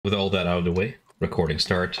With all that out of the way, recording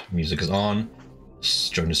start, music is on.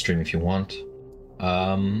 Just join the stream if you want.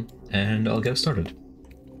 And I'll get started.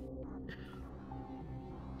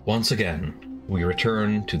 Once again, we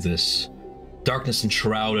return to this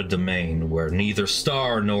darkness-enshrouded domain where neither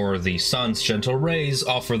star nor the sun's gentle rays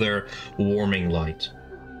offer their warming light.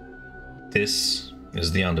 This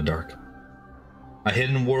is the Underdark, a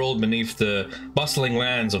hidden world beneath the bustling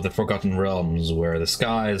lands of the Forgotten Realms, where the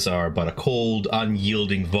skies are but a cold,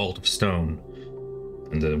 unyielding vault of stone,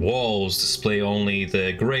 and the walls display only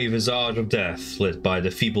the grey visage of death, lit by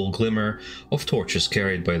the feeble glimmer of torches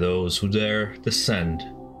carried by those who dare descend.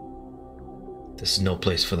 This is no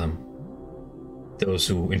place for them. Those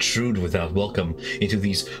who intrude without welcome into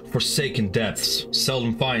these forsaken depths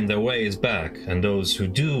seldom find their ways back, and those who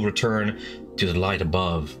do return to the light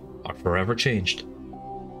above are forever changed.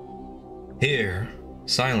 Here,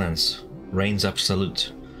 silence reigns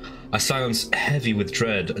absolute. A silence heavy with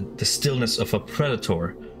dread, the stillness of a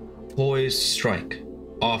predator, poised to strike.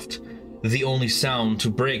 Oft, the only sound to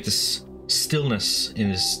break this stillness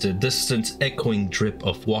is the distant echoing drip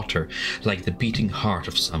of water, like the beating heart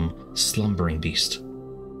of some slumbering beast,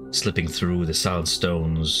 slipping through the silent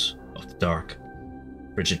stones of the dark,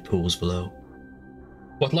 frigid pools below.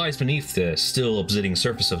 What lies beneath the still obsidian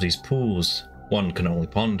surface of these pools, one can only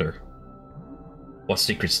ponder. What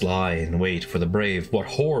secrets lie in wait for the brave? What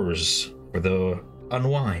horrors for the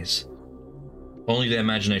unwise? Only the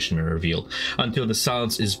imagination may reveal, until the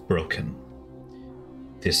silence is broken.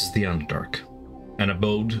 This is the Underdark, an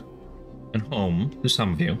abode and home to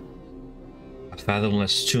some of you, a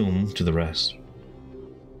fathomless tomb to the rest.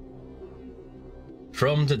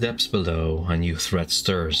 From the depths below, a new threat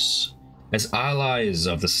stirs. As allies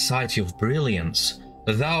of the Society of Brilliance,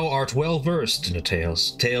 thou art well versed in the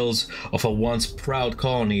tales of a once proud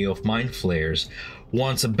colony of mind flayers,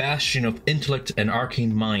 once a bastion of intellect and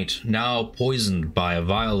arcane might, now poisoned by a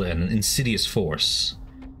vile and insidious force.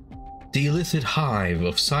 The illicit hive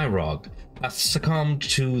of Cyrog hath succumbed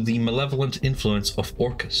to the malevolent influence of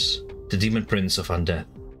Orcus, the demon prince of undeath.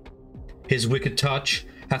 His wicked touch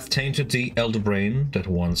hath tainted the elder brain that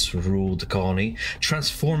once ruled the colony,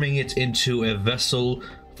 transforming it into a vessel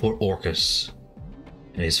for Orcus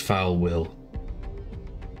and his foul will.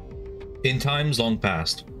 In times long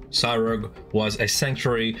past, Cyrog was a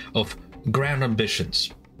sanctuary of grand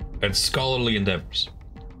ambitions and scholarly endeavors,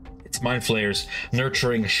 its mind flayers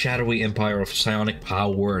nurturing a shadowy empire of psionic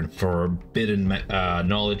power and forbidden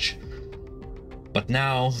knowledge. But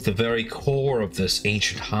now, the very core of this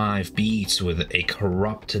ancient hive beats with a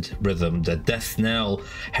corrupted rhythm, the death knell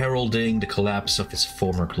heralding the collapse of its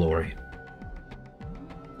former glory.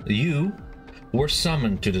 You were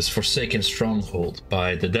summoned to this forsaken stronghold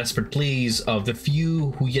by the desperate pleas of the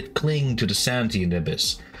few who yet cling to the sanity in the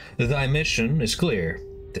abyss. Thy mission is clear.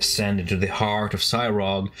 Descend into the heart of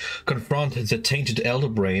Cyrog, confront the tainted elder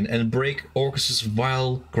brain, and break Orcus's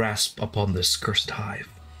vile grasp upon this cursed hive.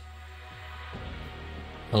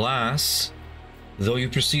 Alas, though you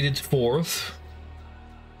proceeded forth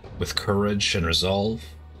with courage and resolve,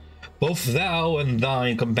 both thou and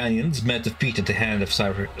thine companions met defeat at the hand of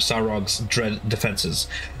Cyrog's dread defenses.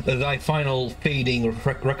 Thy final fading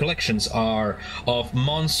recollections are of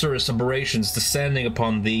monstrous aberrations descending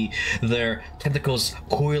upon thee, their tentacles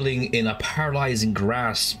coiling in a paralyzing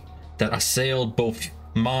grasp that assailed both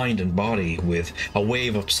mind and body with a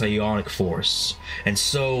wave of psionic force. And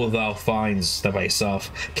so thou findest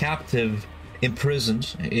thyself captive,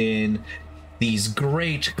 imprisoned in these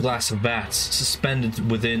great glass vats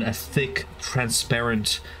suspended within a thick,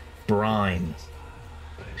 transparent brine.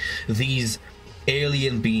 These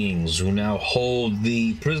alien beings who now hold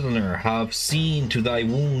thee prisoner have seen to thy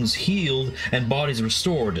wounds healed and bodies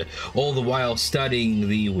restored, all the while studying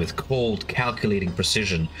thee with cold, calculating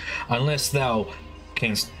precision. Unless thou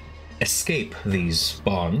canst escape these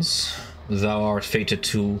bonds, thou art fated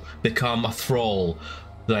to become a thrall,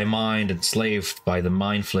 thy mind enslaved by the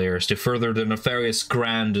mind flayers to further the nefarious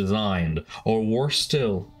grand design, or worse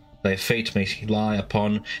still, thy fate may lie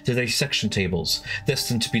upon the dissection tables,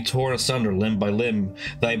 destined to be torn asunder limb by limb,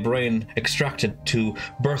 thy brain extracted to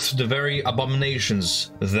birth the very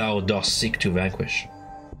abominations thou dost seek to vanquish.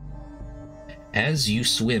 As you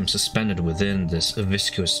swim suspended within this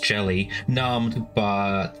viscous jelly, numbed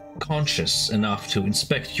but conscious enough to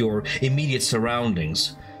inspect your immediate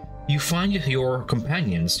surroundings, you find your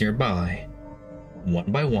companions nearby. One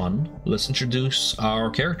by one, let's introduce our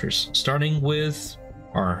characters, starting with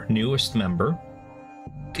our newest member,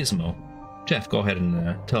 Gizmo. Jeff, go ahead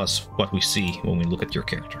and tell us what we see when we look at your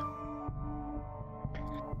character.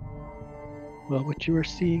 Well, what you are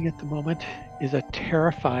seeing at the moment is a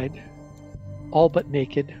terrified all but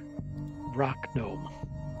naked rock gnome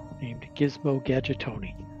named Gizmo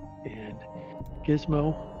Gadgetoni. And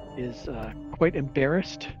Gizmo is quite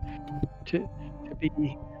embarrassed to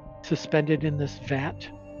be suspended in this vat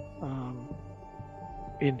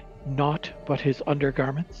in naught but his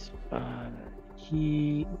undergarments.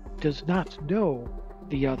 He does not know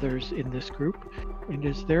the others in this group and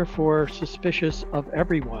is therefore suspicious of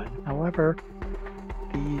everyone. However,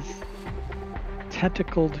 these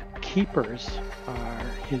tentacled keepers are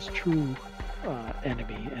his true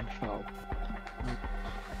enemy and foe.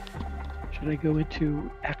 Should I go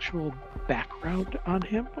into actual background on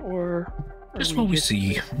him, or just what we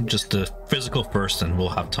see? Just the physical first, and we'll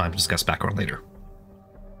have time to discuss background later.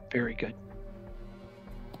 Very good.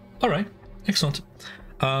 All right, excellent.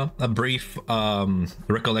 A brief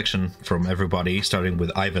recollection from everybody, starting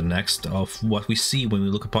with Ivan next, of what we see when we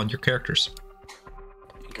look upon your characters.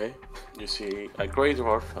 Okay, you see a grey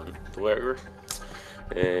dwarf and dweller.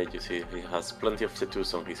 You see he has plenty of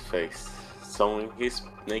tattoos on his face. Showing his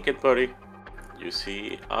naked body, you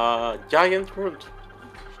see a giant rune.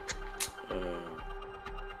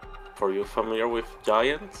 For you familiar with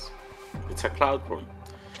giants, it's a cloud rune.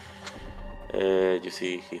 You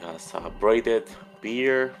see he has a braided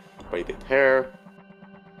beard, braided hair.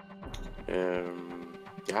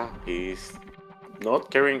 Yeah, he's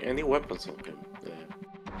not carrying any weapons on him.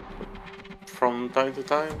 From time to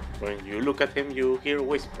time, when you look at him, you hear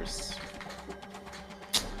whispers.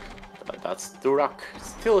 That's Durak,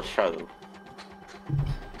 still Shadow.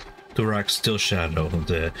 Durak, still Shadow.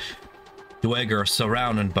 The Dweger are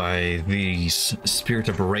surrounded by these spirit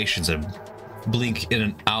aberrations that blink in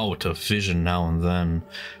and out of vision now and then.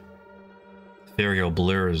 Ethereal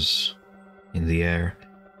blurs in the air.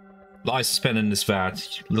 Lies suspended in this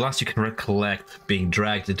vat. The last you can recollect being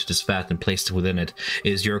dragged into this vat and placed within it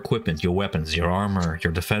is your equipment, your weapons, your armor,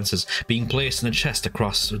 your defenses being placed in a chest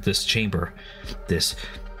across this chamber. This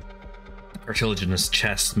cartilaginous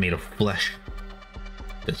chest made of flesh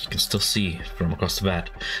that you can still see from across the vat.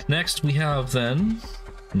 Next, we have then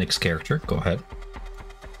Nick's character. Go ahead.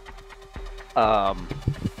 I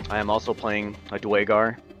am also playing a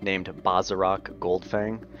Dwegar named Bazarok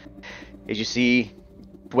Goldfang. As you see,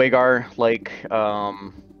 Dwegar-like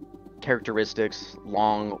characteristics: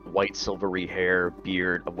 long, white, silvery hair,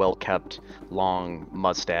 beard, a well-kept, long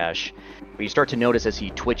mustache. But you start to notice as he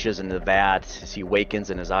twitches in the vat, as he wakens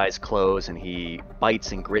and his eyes close and he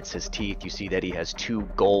bites and grits his teeth, you see that he has two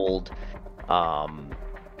gold,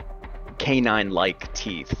 canine-like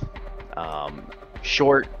teeth.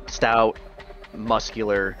 Short, stout,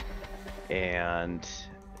 muscular, and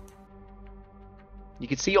you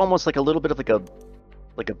can see almost like a little bit of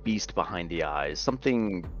like a beast behind the eyes.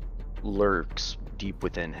 Something lurks deep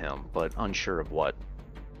within him, but unsure of what.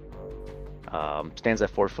 Stands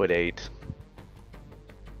at 4'8".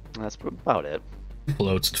 That's about it.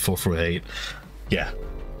 Floats at 4'8". Yeah.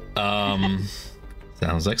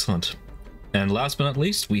 Sounds excellent. And last but not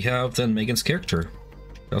least, we have then Megan's character.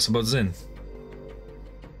 Tell us about Zin.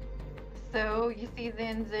 So you see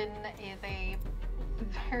Zin is a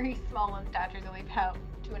very small in stature, he's only about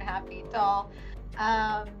 2.5 feet tall.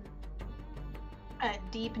 A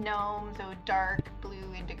deep gnome, so dark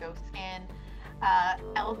blue indigo skin,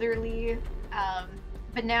 elderly,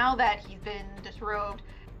 but now that he's been disrobed,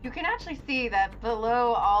 you can actually see that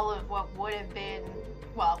below all of what would have been,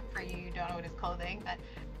 well, for you don't know what his clothing, but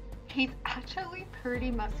he's actually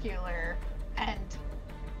pretty muscular, and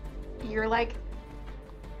you're like,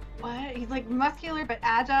 what? He's like muscular but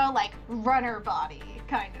agile, like runner body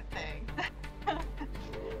kind of thing.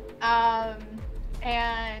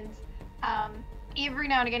 Every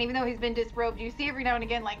now and again, even though he's been disrobed, you see every now and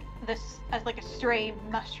again like this as like a stray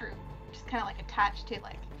mushroom, just kind of like attached to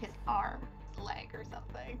like his arm, his leg, or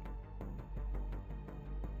something.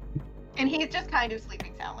 And he's just kind of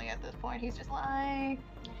sleeping soundly at this point. He's just like,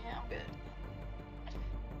 yeah, I'm good.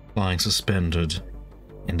 Lying suspended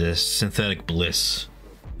in this synthetic bliss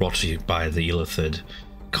brought to you by the illithid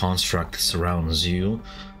construct that surrounds you,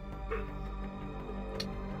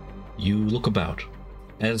 you look about.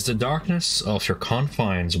 As the darkness of your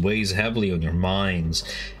confines weighs heavily on your minds,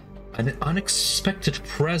 an unexpected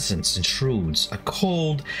presence intrudes, a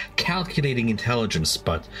cold, calculating intelligence,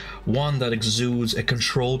 but one that exudes a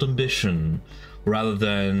controlled ambition, rather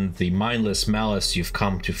than the mindless malice you've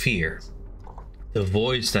come to fear. The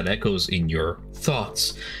voice that echoes in your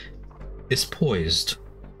thoughts is poised,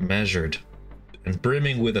 measured, and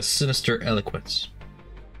brimming with a sinister eloquence.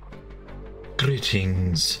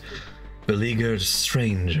 Greetings, beleaguered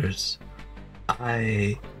strangers.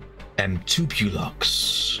 I am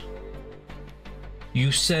Tupulox.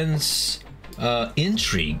 You sense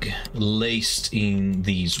intrigue laced in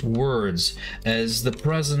these words as the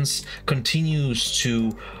presence continues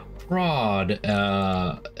to prod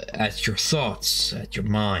at your thoughts, at your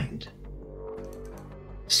mind.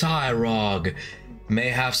 Cyrog may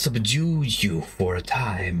have subdued you for a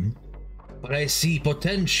time, but I see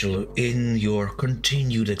potential in your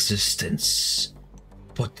continued existence.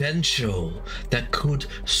 Potential that could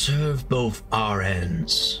serve both our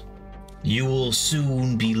ends. You will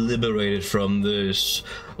soon be liberated from this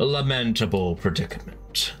lamentable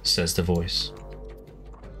predicament, says the voice.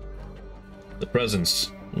 The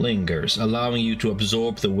presence lingers, allowing you to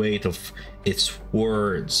absorb the weight of its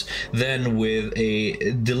words. Then, with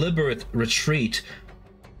a deliberate retreat,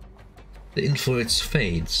 the influence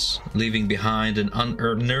fades, leaving behind an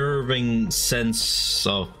unnerving sense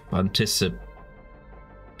of anticipation.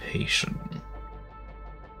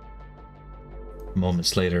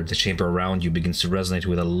 Moments later, the chamber around you begins to resonate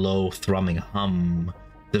with a low, thrumming hum.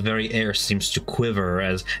 The very air seems to quiver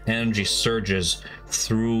as energy surges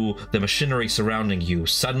through the machinery surrounding you.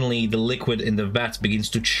 Suddenly, the liquid in the vat begins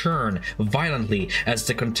to churn violently as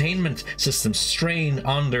the containment systems strain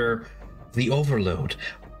under the overload.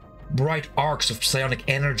 Bright arcs of psionic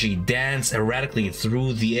energy dance erratically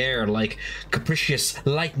through the air like capricious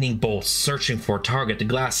lightning bolts searching for a target. The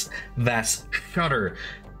glass vats shudder,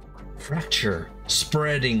 fracture,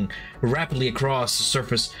 spreading rapidly across the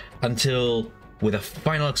surface until, with a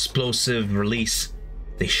final explosive release,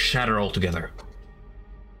 they shatter altogether.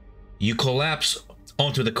 You collapse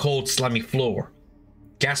onto the cold, slimy floor,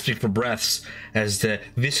 gasping for breaths as the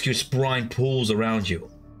viscous brine pools around you.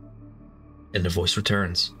 And the voice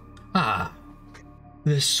returns. Ah,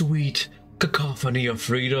 the sweet cacophony of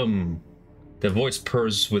freedom. The voice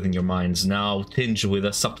purrs within your minds, now tinged with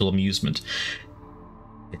a subtle amusement.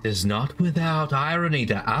 It is not without irony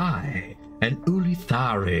that I, an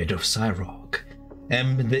Ulitharid of Cyrog,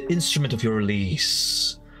 am the instrument of your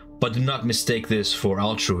release. But do not mistake this for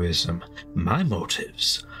altruism. My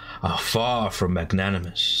motives are far from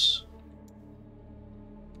magnanimous.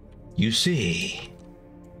 You see,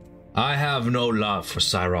 I have no love for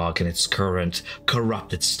Cyrog in its current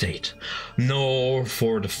corrupted state, nor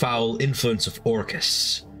for the foul influence of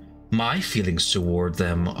Orcus. My feelings toward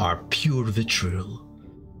them are pure vitriol,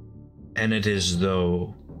 and it is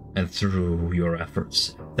though and through your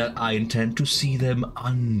efforts that I intend to see them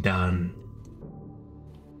undone.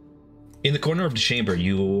 In the corner of the chamber,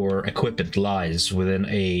 your equipment lies within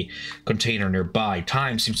a container nearby.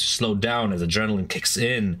 Time seems to slow down as adrenaline kicks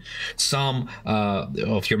in. Some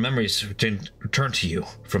of your memories return to you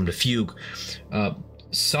from the fugue.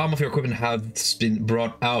 Some of your equipment has been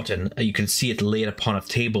brought out, and you can see it laid upon a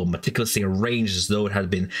table, meticulously arranged as though it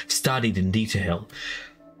had been studied in detail.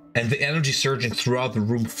 And the energy surging throughout the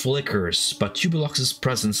room flickers, but Tubelox's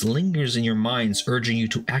presence lingers in your minds, urging you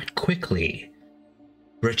to act quickly.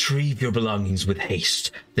 Retrieve your belongings with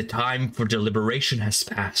haste. The time for deliberation has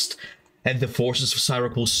passed, and the forces of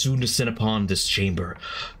Cyrog will soon descend upon this chamber.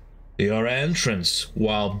 Your entrance,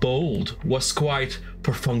 while bold, was quite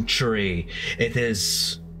perfunctory. It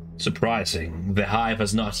is surprising the Hive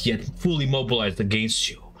has not yet fully mobilized against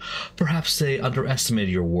you. Perhaps they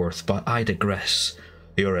underestimated your worth, but I digress.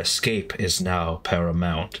 Your escape is now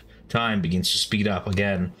paramount. Time begins to speed up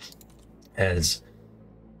again as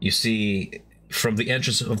you see from the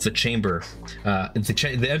entrance of the chamber,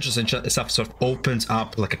 the entrance itself sort of opens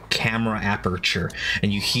up like a camera aperture,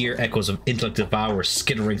 and you hear echoes of intellect devour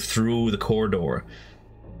skittering through the corridor.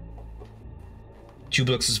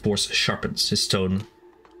 Tubelux's voice sharpens, his tone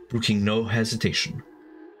brooking no hesitation.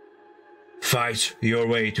 Fight your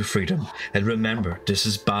way to freedom, and remember, this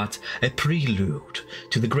is but a prelude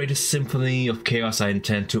to the greatest symphony of chaos I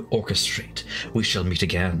intend to orchestrate. We shall meet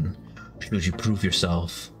again, should you prove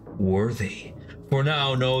yourself worthy. For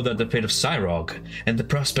now, know that the fate of Cyrog and the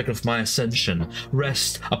prospect of my ascension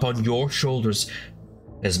rest upon your shoulders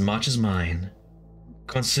as much as mine.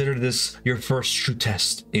 Consider this your first true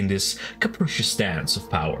test in this capricious dance of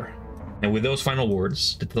power. And with those final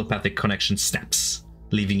words, the telepathic connection snaps,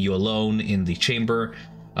 leaving you alone in the chamber,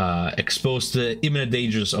 exposed to the imminent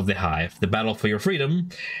dangers of the Hive. The battle for your freedom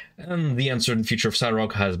and the uncertain future of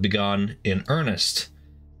Cyrog has begun in earnest.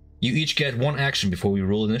 You each get one action before we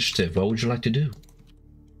roll initiative. What would you like to do?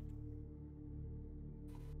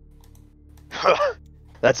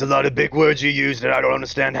 That's a lot of big words you used, and I don't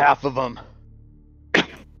understand half of them.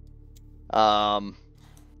 I'm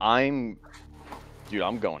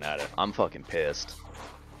going at it. I'm fucking pissed.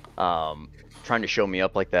 Trying to show me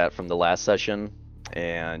up like that from the last session,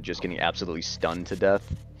 and just getting absolutely stunned to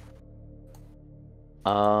death.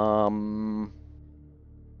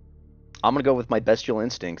 I'm gonna go with my bestial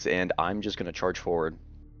instincts, and I'm just gonna charge forward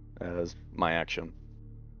as my action.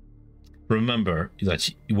 Remember that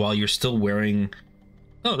while you're still wearing...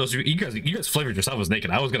 Oh, those are, you guys flavored yourself as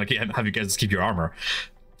naked. I was gonna have you guys keep your armor.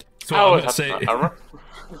 So I I'm would gonna have say armor.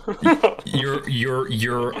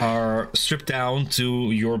 you're stripped down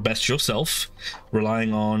to your bestial self,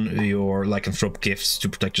 relying on your lycanthrope gifts to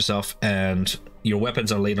protect yourself, and your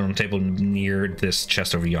weapons are laid on the table near this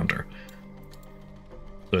chest over yonder.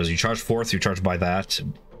 So as you charge forth, you charge by that.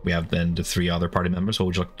 We have then the 3 other party members. What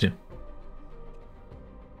would you like to do?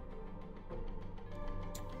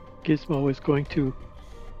 Gizmo is going to,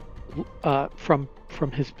 from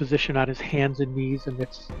his position on his hands and knees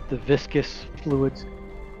amidst the viscous fluids,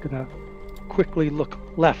 gonna quickly look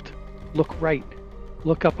left, look right,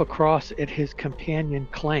 look up across at his companion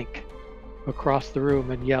Clank across the room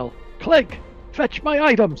and yell, "Clank, fetch my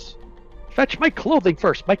items! Fetch my clothing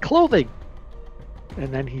first, my clothing!"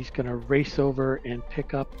 And then he's gonna race over and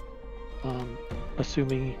pick up,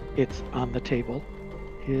 assuming it's on the table,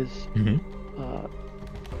 his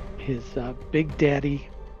Big Daddy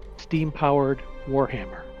steam-powered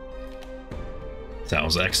warhammer.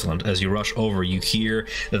 Sounds excellent. As you rush over, you hear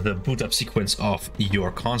the boot-up sequence of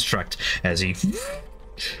your construct as he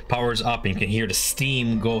powers up, and you can hear the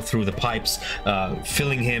steam go through the pipes,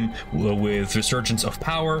 filling him with resurgence of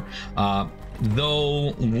power.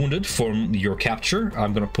 Though wounded from your capture,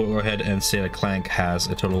 I'm going to go ahead and say that Clank has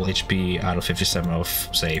a total HP out of 57 of,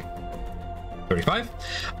 say, 35,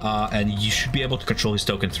 and you should be able to control his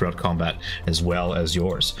token throughout combat as well as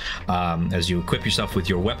yours. As you equip yourself with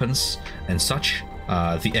your weapons and such,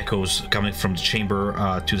 the echoes coming from the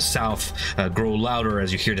chamber to the south grow louder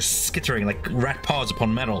as you hear the skittering like rat paws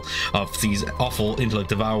upon metal of these awful intellect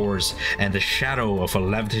devourers, and the shadow of a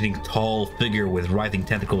levitating tall figure with writhing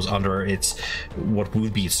tentacles under its what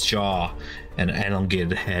would be its jaw and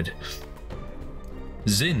elongated head.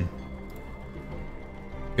 Zin,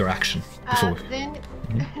 your action. Zin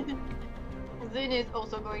Zin is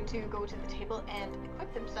also going to go to the table and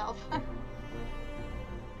equip himself.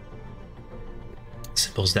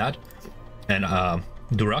 Simple as that. And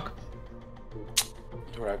Durak?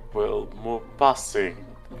 Durak will move past him,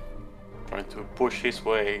 trying to push his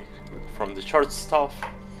way from the short stuff,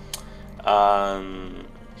 and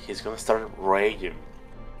he's gonna start raging.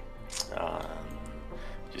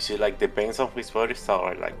 You see, like, the veins of his body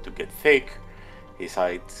start like to get thick, his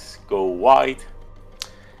eyes go wide,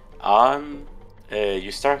 and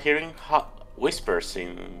you start hearing whispers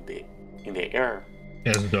in the air.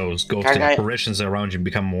 As those ghostly apparitions around you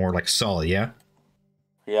become more like solid, yeah?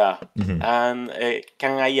 Yeah. And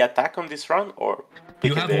can I attack on this round, or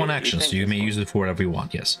you have one action, so you may use it for whatever you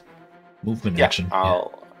want. Yes, movement yeah, action.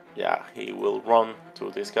 Yeah, he will run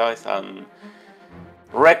to these guys and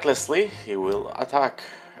recklessly he will attack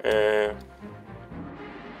the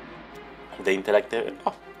intellect.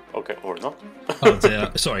 Oh, okay, or not.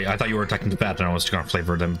 Sorry, I thought you were attacking the bat, and I was going to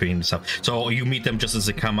flavor them being the stuff. So you meet them just as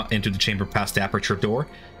they come into the chamber past the aperture door.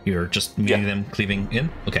 You're just meeting them cleaving in.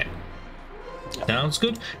 Okay. Yeah. Sounds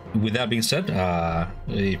good. With that being said,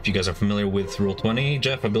 if you guys are familiar with Roll20,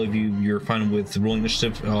 Jeff, I believe you're fine with rolling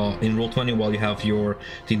initiative in Roll20 while you have your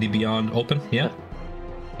D&D Beyond open, yeah?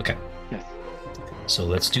 Okay. Yes. So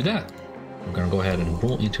let's do that. We're going to go ahead and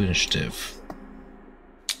roll into initiative.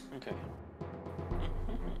 Okay.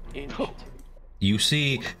 You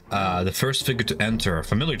see the first figure to enter,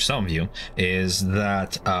 familiar to some of you, is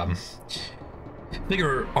that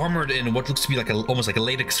figure armored in what looks to be like almost like a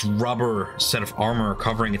latex rubber set of armor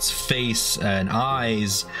covering its face and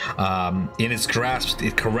eyes. In its grasp,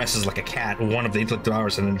 it caresses like a cat one of the intellect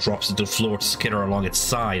devourers and then drops it to the floor to skitter along its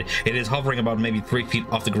side. It is hovering about maybe 3 feet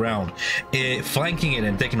off the ground. Flanking it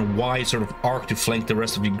and taking a wide sort of arc to flank the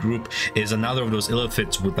rest of the group is another of those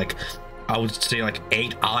illithids with, like, I would say, like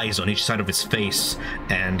 8 eyes on each side of its face,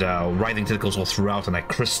 and writhing tentacles all throughout, and a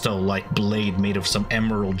crystal-like blade made of some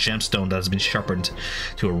emerald gemstone that has been sharpened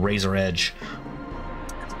to a razor edge.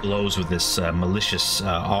 It glows with this malicious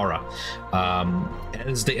aura.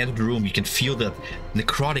 As they enter the room, you can feel the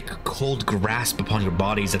necrotic cold grasp upon your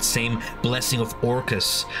bodies, that same blessing of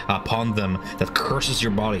Orcus upon them that curses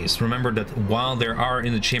your bodies. Remember that while they are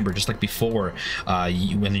in the chamber, just like before,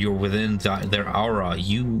 when you're within their aura,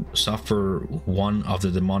 you suffer one of the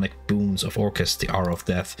demonic boons of Orcus, the aura of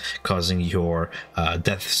death, causing your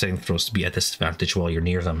death saving throws to be at disadvantage while you're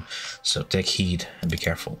near them. So take heed and be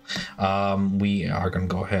careful. We are going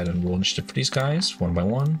to go ahead and roll initiative for these guys one by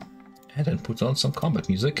one, and then put on some combat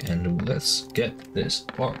music, and let's get this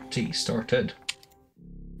party started.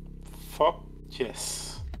 Fuck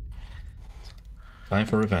yes. Time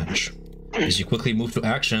for revenge. As you quickly move to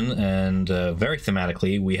action, and very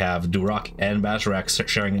thematically, we have Durak and Bajarak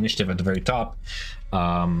sharing initiative at the very top.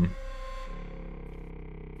 I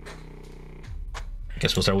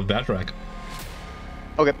guess we'll start with Bajarak.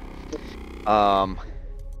 Okay.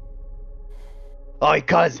 Alright,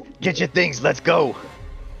 cuz, get your things, let's go.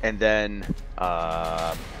 And then,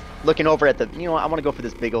 looking over at the, I want to go for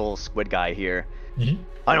this big old squid guy here. Mm-hmm.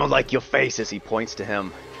 I don't like your face as he points to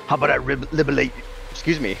him. How about I liberate?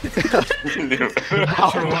 Excuse me.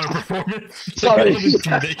 Natural one performance. Sorry.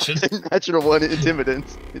 Intimidation. Natural one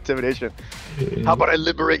intimidation. How about I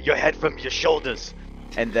liberate your head from your shoulders?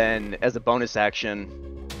 And then, as a bonus action,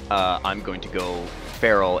 I'm going to go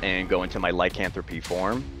feral and go into my lycanthropy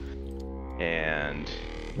form. And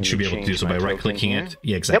You should be able to do so by right-clicking it.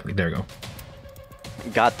 Yeah, exactly. Yep. There you go.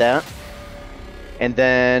 Got that. And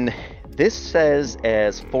then this says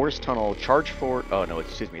as Forest Tunnel, charge for... Oh, no,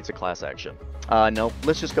 excuse me. It's a class action. No,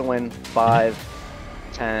 let's just go in 5,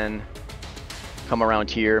 10, come around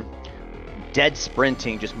here. Dead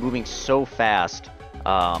sprinting, just moving so fast.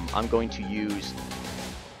 I'm going to use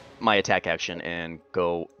my attack action and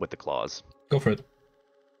go with the claws. Go for it.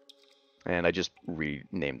 And I just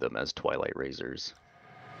renamed them as Twilight Razors.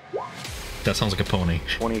 That sounds like a pony.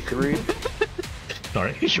 23.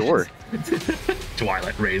 Sorry. Sure.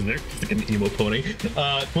 Twilight Razor, like an emo pony.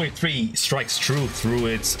 23 strikes true through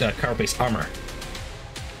its carapace armor.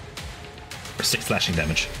 For 6 slashing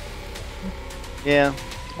damage. Yeah,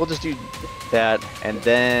 we'll just do that, and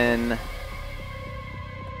then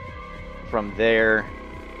from there,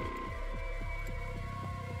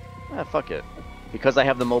 fuck it. Because I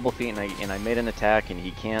have the mobile feat and I made an attack and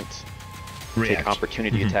he can't take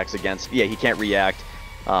opportunity attacks against. Yeah, he can't react.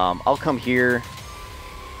 I'll come here.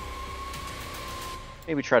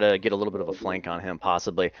 Maybe try to get a little bit of a flank on him,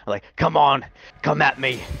 possibly. I'm like, come on, come at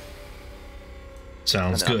me.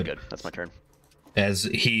 Sounds good. That's my turn. As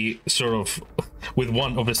he sort of, with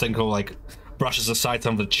one of his ankle, like, brushes aside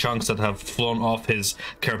some of the chunks that have flown off his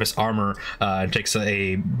carapace armor and takes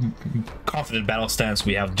a confident battle stance.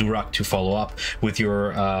 We have Durak to follow up with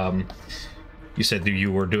your, you said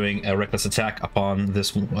you were doing a reckless attack upon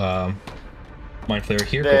this Mind Flayer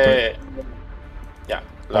here? Yeah,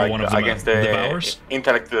 like one of them against the Devours?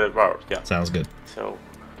 Intellect Devours, yeah. Sounds good. So,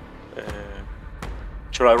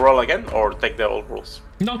 should I roll again or take the old rules?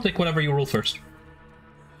 No, take whatever you roll first.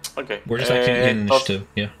 Okay. We're just acting in initiative,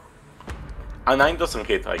 yeah. A 9 doesn't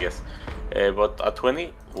hit, I guess. But a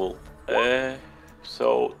 20 will.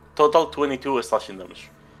 So, total 22 slashing damage.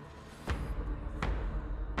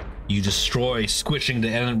 You destroy, squishing the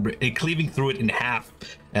enemy, cleaving through it in half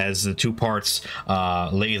as the two parts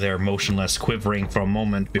lay there motionless, quivering for a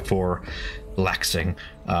moment before laxing.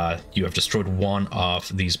 You have destroyed one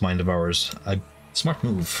of these Mind Devours. A smart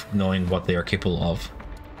move, knowing what they are capable of.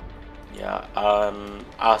 Yeah,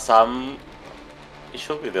 as it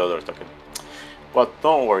should be the other token. But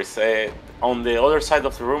don't worry, on the other side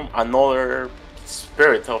of the room, another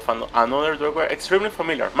spirit of another Draugr extremely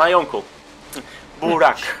familiar, my uncle,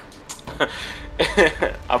 Burak,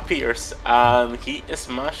 appears, and he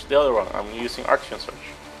smashed the other one. I'm using Action Surge.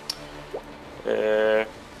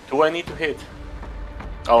 Do I need to hit?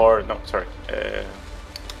 Or, no, sorry,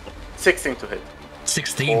 16 to hit.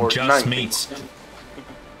 16 just mates.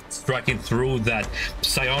 Striking through that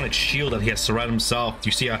psionic shield that he has surrounded himself.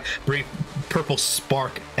 You see a brief purple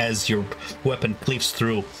spark as your weapon cleaves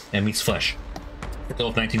through and meets flesh. A total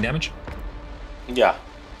of 19 damage? Yeah.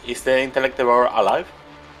 Is the Intellect Devourer alive?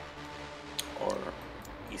 Or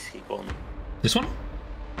is he gone? This one?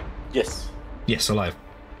 Yes. Yes, alive.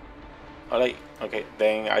 Alright, okay.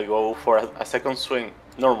 Then I go for a second swing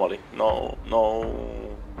normally. No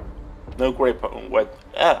great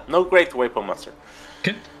weapon master.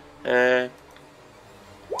 Okay.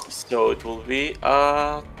 So it will be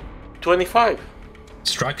 25.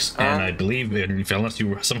 Strikes, and I believe, unless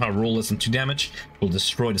you somehow roll less than 2 damage, will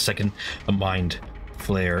destroy the second Mind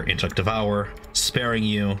Flayer Intellect Devour, sparing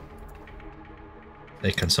you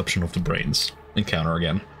a consumption of the brains. Encounter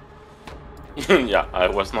again. Yeah, I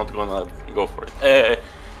was not gonna go for it.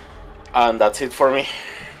 And that's it for me.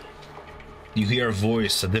 You hear a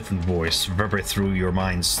voice, a different voice, reverberate through your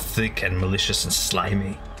minds, thick and malicious and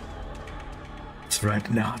slimy.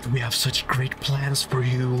 Threat not, we have such great plans for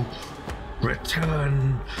you.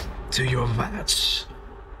 Return to your vats.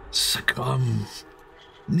 Succumb.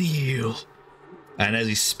 Kneel. And as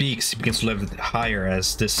he speaks, he begins to level it higher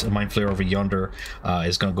as this Mind Flayer over yonder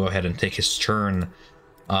is going to go ahead and take his turn.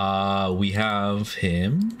 We have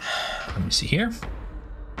him. Let me see here.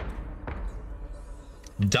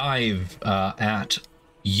 Dive at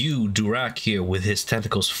you, Durak, here with his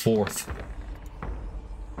tentacles forth.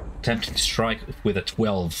 attempting to strike with a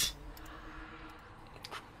 12.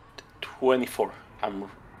 24. I'm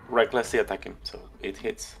recklessly attacking, so it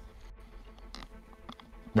hits.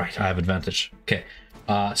 Right, I have advantage. Okay.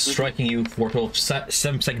 Striking you for a total of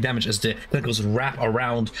 7 psychic damage as the tentacles wrap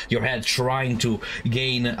around your head, trying to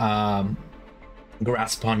gain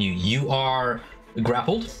grasp on you. You are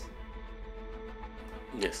grappled.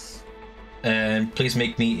 Yes. And please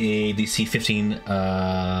make me a DC 15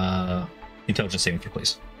 intelligence saving throw,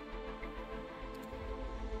 please.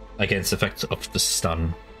 Against the effect of the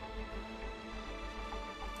stun.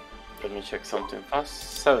 Let me check something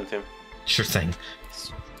fast. 17. Sure thing.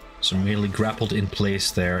 So merely grappled in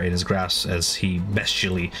place there in his grasp as he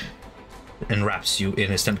bestially enwraps you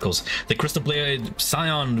in his tentacles. The Crystal Blade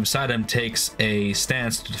Scion beside him takes a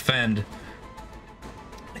stance to defend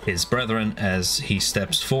his brethren as he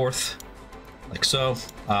steps forth, like so,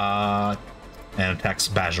 and attacks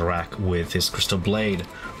Bajorak with his Crystal Blade.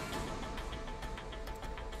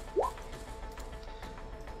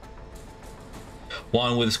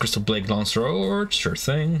 One with his Crystal Blade Longsword, sure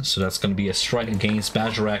thing. So that's going to be a strike against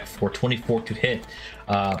Bajorak for 24 to hit,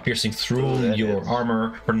 piercing through your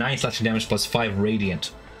armor for 9 slashing damage plus 5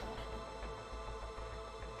 radiant.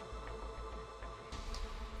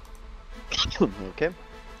 Okay.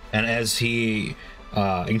 And as he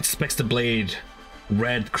inspects the blade,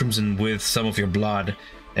 red crimson with some of your blood,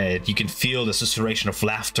 you can feel the susurration of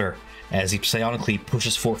laughter as he psionically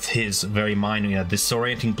pushes forth his very mind in a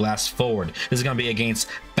disorienting blast forward. This is going to be against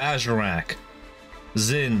Bajorak,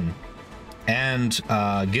 Zin, and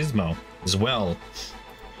Gizmo as well.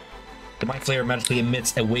 The Mind Flayer magically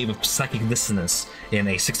emits a wave of psychic dissonance in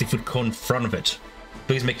a 60-foot cone in front of it.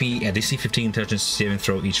 Please make me a DC 15 intelligence saving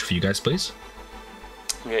throw each for you guys, please.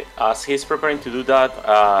 Okay, as he's preparing to do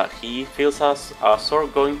that, he feels a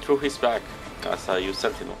sword going through his back as I use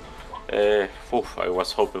Sentinel. I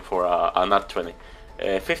was hoping for a nat 20.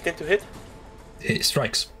 15 to hit? It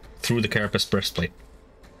strikes through the carapace breastplate.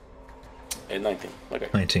 19, okay.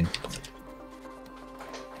 19.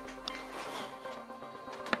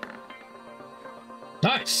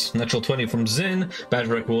 Nice! Natural 20 from Zin.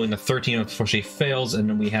 Bajorak rolling a 13, unfortunately fails, and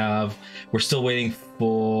then we're still waiting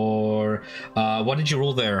for, what did you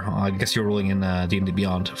roll there? I guess you're rolling in D&D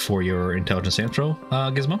Beyond for your intelligence saving throw,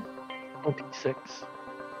 Gizmo? 26.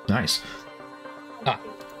 Nice.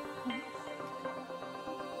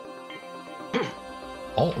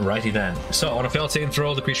 Alrighty then. So on a failed saving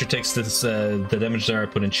throw, the creature takes this, the damage there I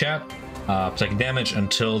put in chat. Taking damage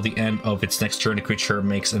until the end of its next turn. The creature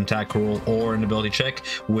makes an attack roll or an ability check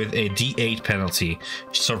with a D8 penalty,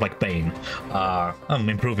 sort of like Bane. I'm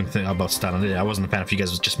improving about stat on it. I wasn't a fan if you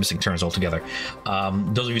guys was just missing turns altogether.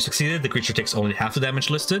 Those of you who succeeded, the creature takes only half the damage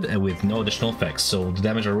listed and with no additional effects. So the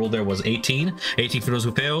damage I rolled there was 18. 18 for those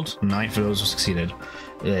who failed, 9 for those who succeeded.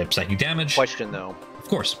 Psychic damage. Question though. Of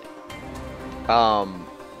course.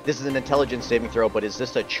 This is an intelligence saving throw, but is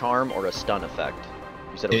this a charm or a stun effect?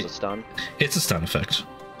 You said it was a stun? It's a stun effect.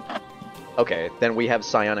 Okay, then we have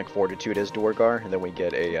Psionic Fortitude as Duergar, and then we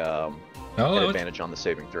get an advantage on the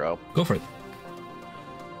saving throw. Go for it.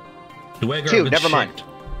 Duergar 2, never mind.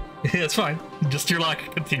 That's fine. Just your luck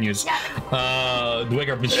continues. Duergar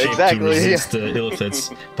have been shaped Exactly, to resist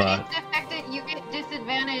illithits, but... It's affected, you get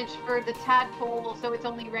disadvantage for the tadpole, so it's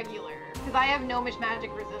only regular. Because I have gnomish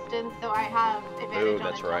magic resistance, so I have advantage Ooh, on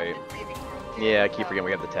that's right. saving throws too, Yeah, I keep forgetting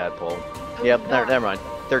we have the tadpole. Yep, never mind.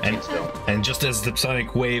 13 still. And just as the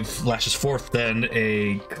psionic wave lashes forth, then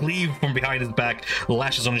a cleave from behind his back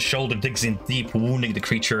lashes on his shoulder, digs in deep, wounding the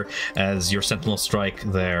creature as your sentinel strike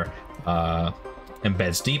there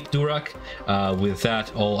embeds deep, Durak. With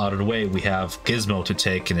that all out of the way, we have Gizmo to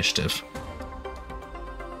take initiative.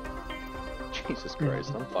 Jesus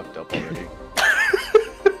Christ, I'm fucked up already.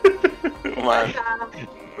 Man.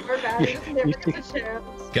 We're bad. Just never gets a chance.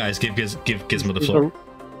 Guys, give Gizmo the floor.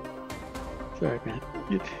 Sorry, man.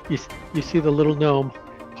 You see the little gnome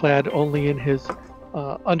clad only in his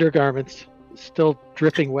undergarments, still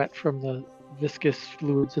dripping wet from the viscous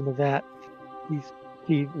fluids in the vat.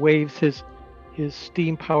 He waves his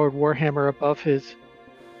steam-powered warhammer above his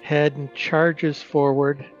head and charges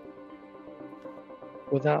forward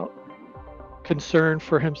without concern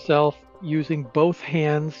for himself, using both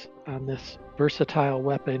hands on this versatile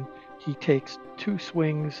weapon. He takes 2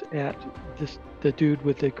 swings at the dude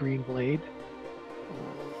with the green blade.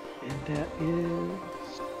 And that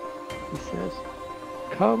is, he says,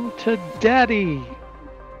 "Come to daddy."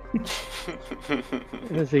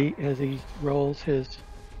 as he rolls his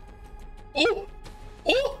he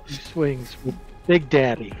swings with Big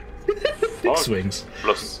Daddy. Big swings.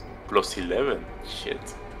 Plus 11.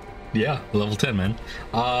 Shit. Yeah, level 10, man.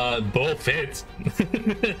 Both hits. Give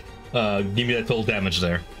me that total damage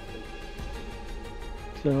there.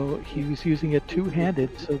 So he was using it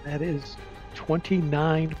two-handed, so that is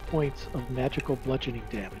 29 points of magical bludgeoning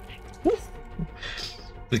damage.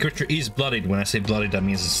 The creature is bloodied. When I say bloodied, that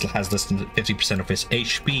means it has less than 50% of his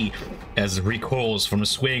HP as it recoils from the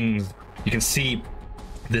swing. You can see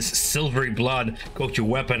this silvery blood coat your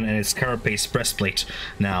weapon and its carapace breastplate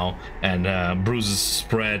now, and bruises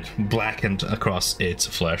spread blackened across its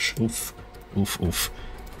flesh. Oof, oof, oof,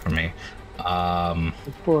 for me.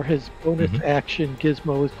 For his bonus action,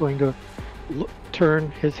 Gizmo is going to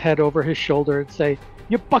turn his head over his shoulder and say,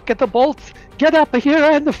 "You bucket of bolts, get up here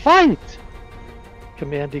and fight!"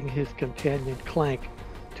 commanding his companion Clank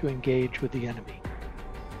to engage with the enemy.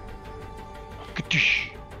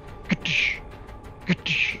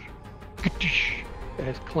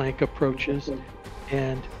 As Clank approaches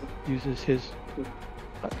and uses his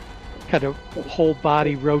kind of whole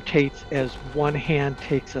body rotates as one hand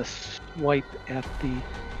takes a swipe at the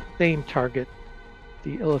same target,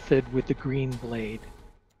 the Illithid with the green blade.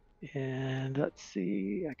 And let's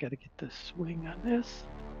see, I gotta get the swing on this.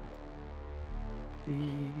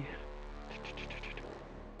 And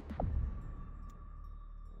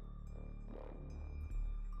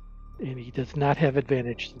he does not have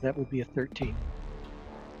advantage, so that would be a 13.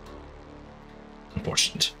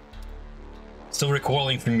 Unfortunate. Still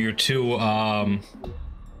recoiling from your two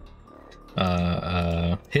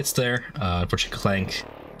hits there. Unfortunately, Clank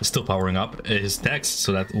is still powering up his dex,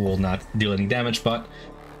 so that will not deal any damage, but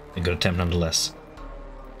a good attempt nonetheless.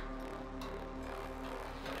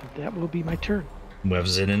 And that will be my turn.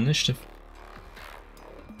 Web's in initiative.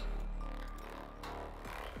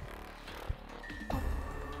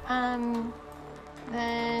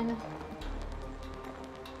 Then.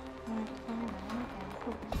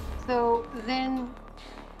 So then,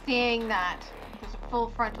 seeing that there's a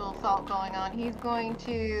full frontal assault going on, he's going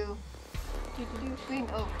to swing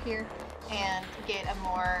over here and get a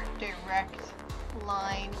more direct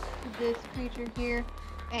line to this creature here,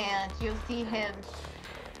 and you'll see him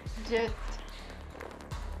just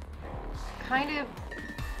kind of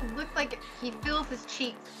looks like he fills his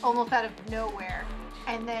cheeks almost out of nowhere,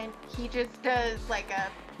 and then he just does like a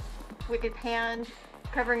with his hand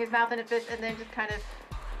covering his mouth in a fist, and then just kind of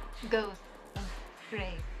goes and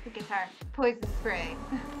sprays the guitar poison spray,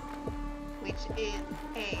 which is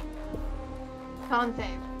a con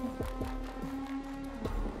save.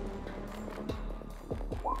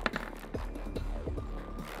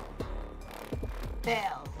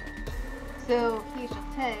 Fails. So he shall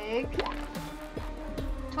take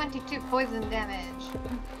 22 poison damage.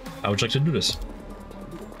 I would like to do this.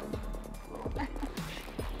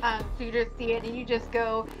 So you just see it, and you just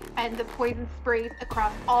go, and the poison sprays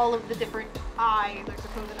across all of the different eyes, or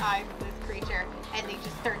supposed eyes of this creature, and they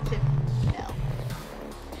just start to melt.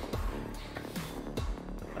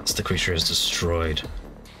 Once the creature is destroyed.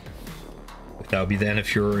 That would be the end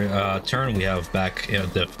of your turn. We have back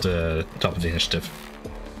at the top of the initiative.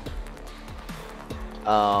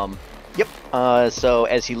 Yep. So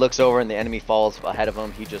as he looks over and the enemy falls ahead of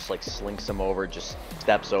him, he just like slinks him over, just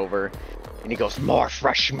steps over, and he goes, "More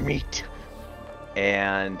fresh meat,"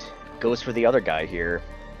 and goes for the other guy here,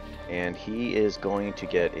 and he is going to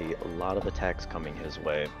get a lot of attacks coming his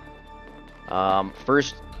way.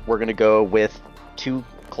 First, we're gonna go with 2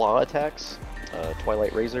 claw attacks,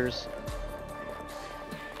 Twilight Razors,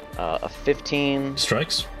 a 15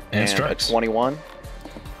 strikes and strikes. A 21.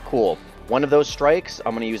 Cool. One of those strikes,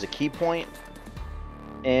 I'm going to use a key point,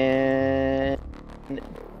 and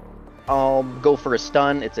I'll go for a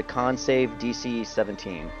stun. It's a con save, DC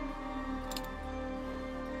 17.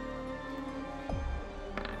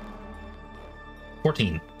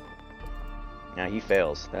 $14. Now he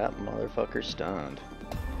fails. That motherfucker's stunned.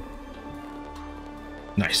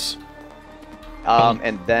 Nice.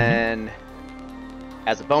 And then,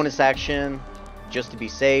 as a bonus action, just to be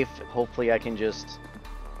safe, hopefully I can just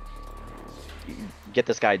get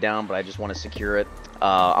this guy down, but I just want to secure it.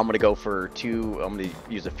 I'm going to go for 2, I'm going to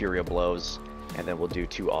use a Fury of Blows, and then we'll do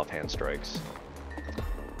 2 offhand strikes.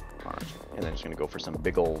 Alright, and then just going to go for some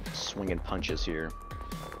big old swinging punches here.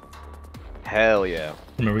 Hell yeah.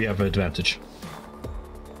 Remember, we have an advantage.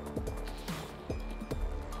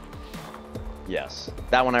 Yes.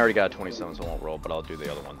 That one I already got a 27, so I won't roll, but I'll do the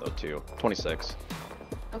other one though too. 26.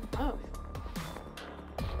 Oh.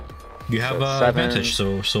 You have So advantage,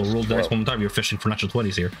 so roll the next 12. one more time. You're fishing for natural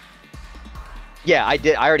 20s here. Yeah, I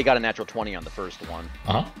did. I already got a natural 20 on the first one.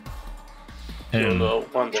 Uh-huh. You'll And know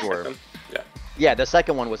one Sure. second. Yeah. Yeah, the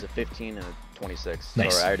second one was a 15 and a 26.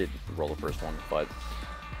 Nice. Sorry, I didn't roll the first one, but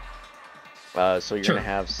So you're Sure. gonna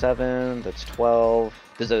have 7. That's 12.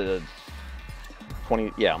 There's a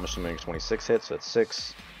 20. Yeah, I'm assuming 26 hits. So that's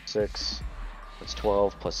 6, 6. That's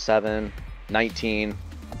 12 plus 7, 19.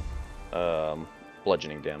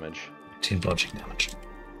 Bludgeoning damage. 18 bludgeoning damage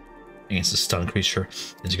against a stun creature.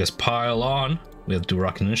 As you guys pile on, we have to do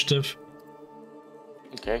rock initiative.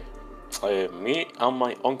 Okay. Me and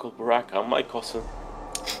my uncle Barack and my cousin,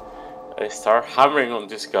 I start hammering on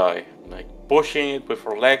this guy, like pushing it with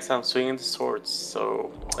our legs and swinging the swords.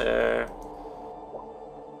 So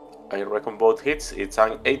I reckon both hits. It's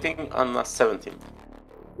an 18 and a 17.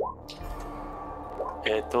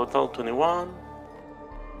 Total 21,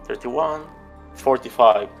 31,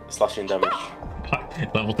 45 slashing damage.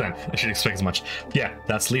 Level 10. I should expect as much. Yeah,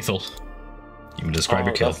 that's lethal. You can describe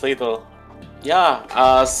your kill. That's lethal. Yeah,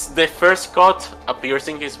 as the first cut appears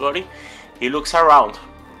in his body, he looks around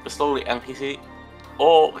slowly and he sees,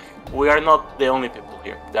 oh, we are not the only people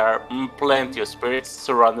here. There are plenty of spirits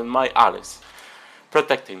surrounding my allies,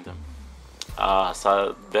 protecting them.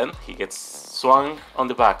 So then he gets swung on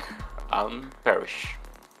the back and perish.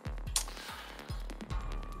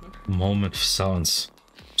 Moment of silence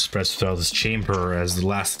spreads throughout this chamber as the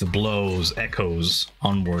last of the blows echoes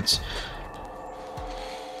onwards.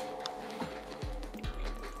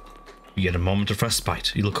 You get a moment of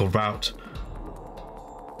respite. You look around.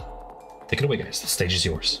 Take it away, guys. The stage is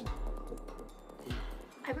yours.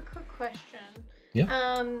 I have a quick question.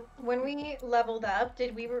 Yeah. When we leveled up,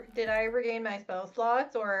 did I regain my spell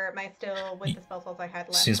slots, or am I still with the spell slots I had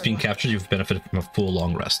left? Since for being one? captured, you've benefited from a full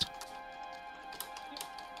long rest.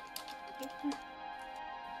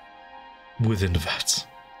 Within the vats.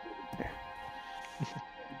 Nap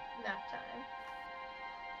time.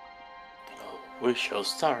 We shall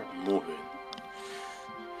start moving.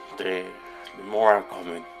 The more are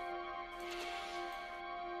coming.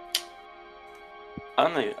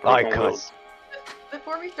 And I reckon we'll-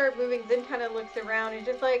 Before we start moving, Zin kind of looks around and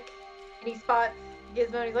just like, and he spots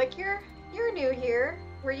Gizmo and he's like, You're new here.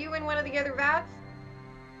 Were you in one of the other vats?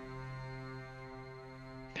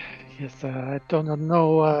 Yes, I don't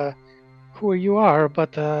know who you are,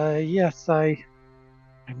 but yes, I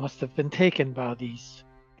must have been taken by these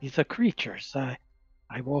creatures.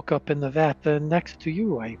 I woke up in the vat next to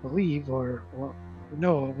you, I believe, or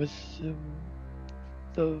no, it was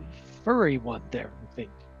the furry one there, I think.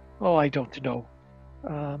 Oh, I don't know.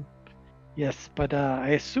 Yes, but I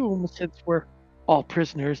assume since we're all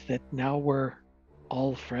prisoners that now we're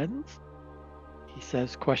all friends? He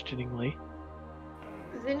says questioningly.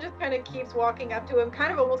 Zin just kind of keeps walking up to him,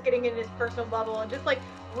 kind of almost getting in his personal bubble, and just like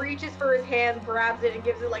reaches for his hand, grabs it, and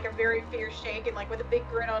gives it like a very fierce shake, and like with a big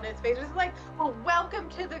grin on his face, just like, well, welcome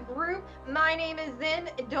to the group. My name is Zin.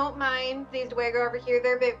 Don't mind these Dwago over here.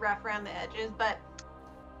 They're a bit rough around the edges, but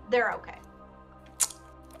they're okay.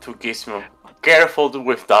 To Gizmo, careful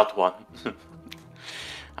with that one.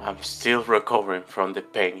 I'm still recovering from the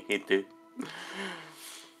pain he did.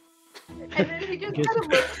 And then he just kind of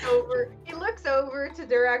looks over. He looks over to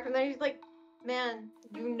Durak, and then he's like, "Man,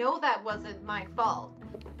 you know that wasn't my fault.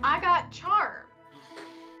 I got charmed."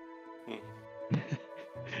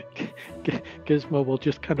 Gizmo will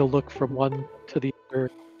just kind of look from one to the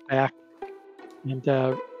other back and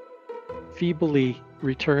feebly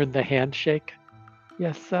return the handshake.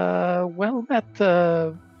 Yes, well met,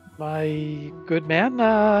 my good man.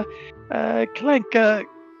 Clank,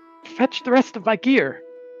 fetch the rest of my gear.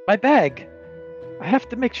 My bag. I have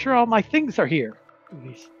to make sure all my things are here. And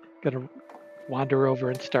he's gonna wander over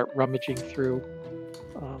and start rummaging through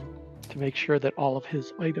to make sure that all of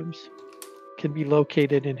his items can be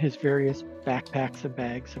located in his various backpacks and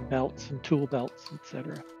bags and belts and tool belts,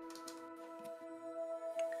 etc.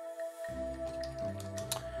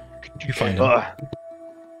 Could you find him?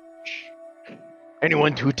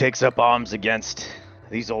 Anyone who takes up arms against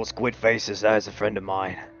these old squid faces, that is a friend of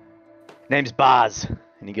mine. Name's Baz.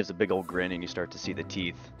 And he gives a big old grin, and you start to see the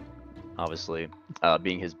teeth, obviously,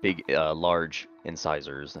 being his big, large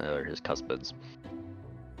incisors, or his cuspids.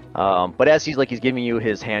 But as he's giving you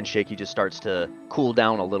his handshake, he just starts to cool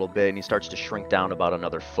down a little bit, and he starts to shrink down about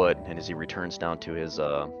another foot, and as he returns down to his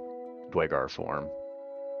Dwegar form.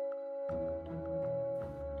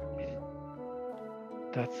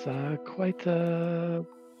 That's quite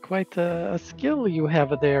a skill you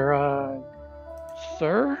have there,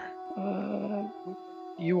 sir.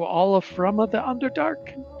 You all are from the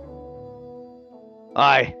Underdark?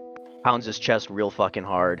 Aye. Pounds his chest real fucking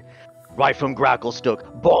hard. Right from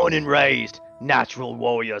Gracklestook, born and raised. Natural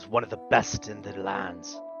warriors, one of the best in the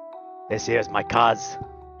lands. This here's my cuz.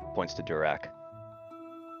 Points to Durak.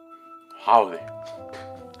 Howdy.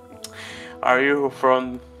 Are you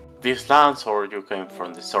from these lands or you came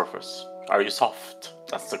from the surface? Are you soft?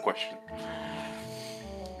 That's the question.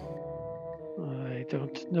 I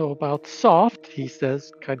don't know about soft, he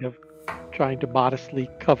says, kind of trying to modestly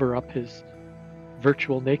cover up his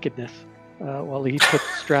virtual nakedness while he puts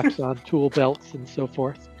straps on tool belts and so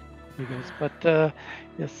forth. He goes, but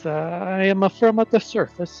yes, I am a firm at the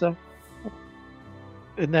surface.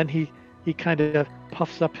 And then he kind of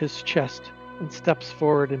puffs up his chest and steps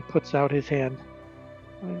forward and puts out his hand.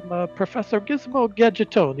 I'm Professor Gizmo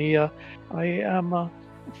Gadgetoni. I am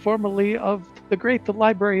formerly of the great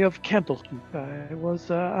Library of Candlekeep. I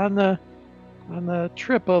was on a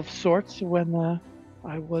trip of sorts when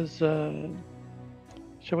I was,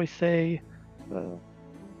 shall we say,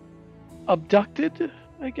 abducted,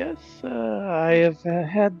 I guess. I have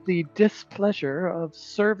had the displeasure of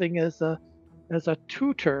serving as a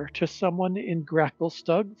tutor to someone in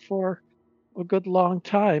Gracklestug for a good long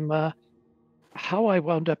time. How I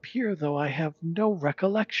wound up here, though, I have no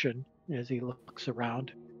recollection, as he looks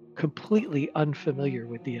around, completely unfamiliar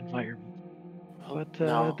with the environment. But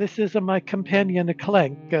No. this is my companion,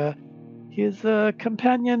 Clank. He is a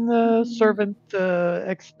companion servant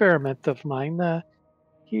experiment of mine.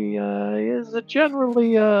 He is a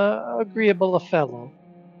generally agreeable a fellow.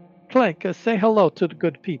 Clank, say hello to the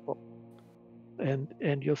good people.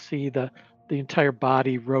 And you'll see the entire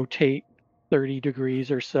body rotate 30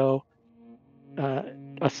 degrees or so.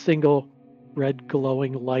 A single red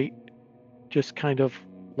glowing light, just kind of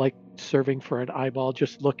like serving for an eyeball,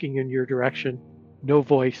 just looking in your direction. No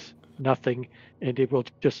voice, nothing, and it will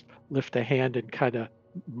just lift a hand and kind of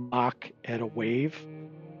mock at a wave,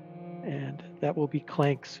 and that will be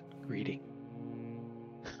Clank's greeting.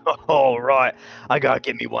 All right, I gotta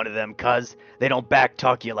get me one of them, cuz they don't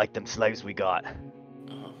backtalk you like them slaves we got.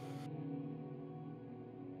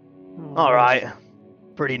 All right,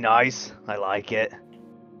 pretty nice. I like it.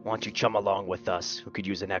 Why don't you chum along with us? We could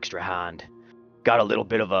use an extra hand. Got a little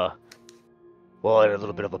bit of a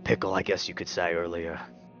pickle, I guess you could say earlier.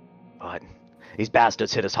 But these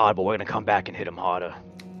bastards hit us hard, but we're gonna come back and hit them harder.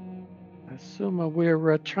 I assume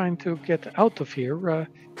we're trying to get out of here.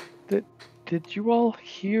 Did you all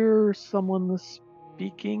hear someone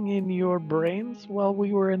speaking in your brains while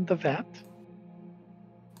we were in the vat?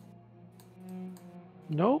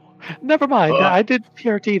 No? Never mind. I didn't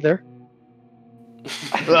hear it either.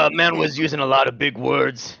 Man was using a lot of big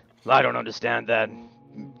words. I don't understand that.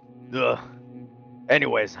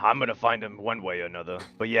 Anyways, I'm gonna find him one way or another.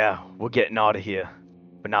 But yeah, we're getting out of here.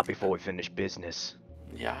 But not before we finish business.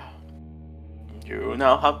 Yeah. You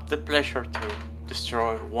now have the pleasure to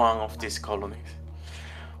destroy one of these colonies.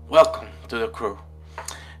 Welcome to the crew.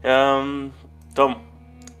 Tom,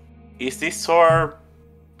 is this sword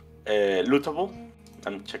lootable?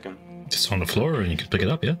 I'm checking. It's on the floor and you can pick it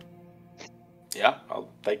up, yeah? Yeah, I'll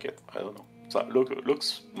take it. I don't know. So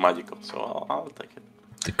looks magical, so I'll take it.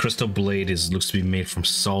 The crystal blade looks to be made from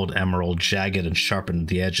solid emerald, jagged and sharpened at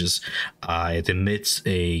the edges. It emits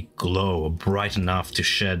a glow bright enough to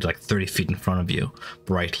shed like 30 feet in front of you,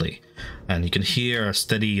 brightly. And you can hear a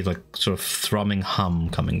steady, like, sort of thrumming hum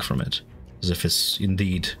coming from it, as if it's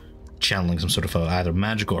indeed channeling some sort of either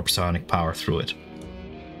magical or psionic power through it.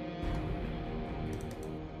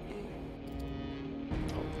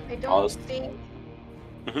 I don't think.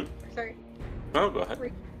 Mm-hmm. Sorry. No, go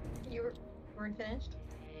ahead. You weren't finished?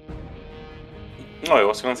 No, I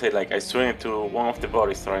was gonna say, like, I swing into one of the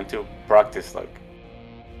bodies trying to practice, like,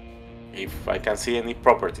 if I can see any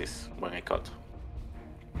properties when I cut.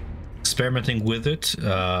 Experimenting with it,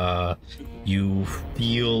 you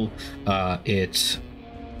feel it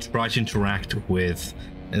try to interact with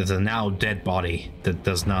the now dead body that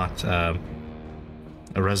does not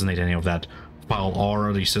resonate any of that foul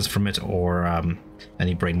aura that you sense from it, or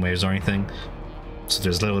any brainwaves or anything. So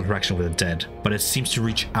there's little interaction with the dead, but it seems to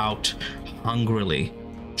reach out hungrily,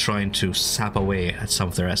 trying to sap away at some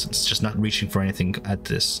of their essence, just not reaching for anything at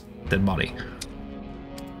this dead body.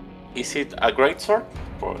 Is it a great sword?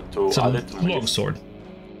 It's a long sword.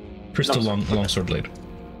 Crystal long sword blade.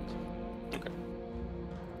 Okay.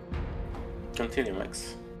 Continue,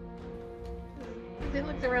 Max. He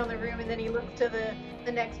looks around the room and then he looks to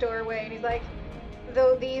the next doorway and he's like,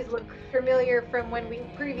 though these look familiar from when we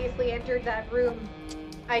previously entered that room,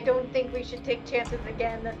 I don't think we should take chances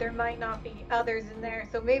again that there might not be others in there.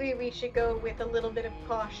 So maybe we should go with a little bit of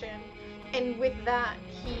caution. And with that,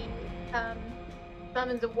 he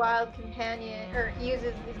summons a wild companion, or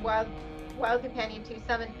uses his wild companion to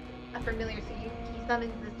summon a familiar. So he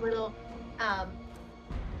summons this little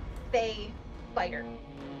Fey fighter.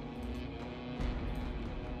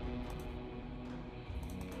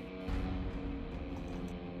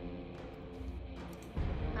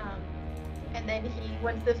 And then he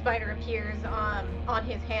once the spider appears on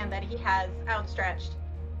his hand that he has outstretched.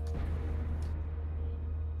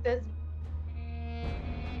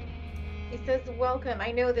 He says, "Welcome.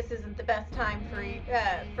 I know this isn't the best time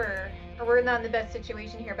or we're not in the best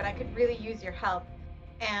situation here, but I could really use your help."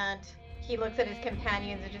 And he looks at his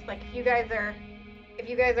companions and just like, if you guys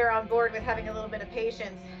are on board with having a little bit of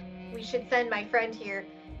patience, we should send my friend here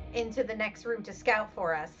into the next room to scout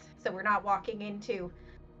for us, so we're not walking into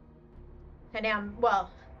not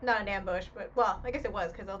an ambush, but I guess it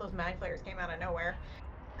was because all those mind flayers came out of nowhere.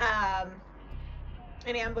 An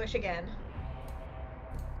ambush again.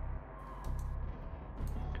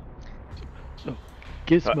 So,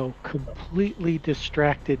 Gizmo, completely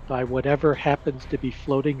distracted by whatever happens to be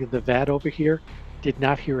floating in the vat over here, did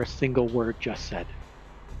not hear a single word just said.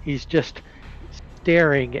 He's just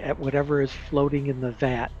staring at whatever is floating in the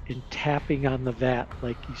vat and tapping on the vat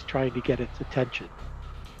like he's trying to get its attention.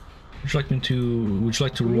 Would you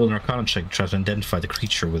like to roll an Arcana check to try to identify the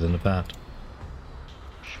creature within the vat?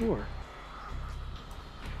 Sure.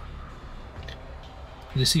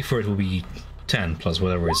 The DC for it will be 10 plus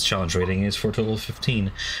whatever its challenge rating is, for a total of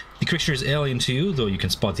 15. The creature is alien to you, though you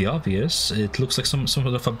can spot the obvious. It looks like some sort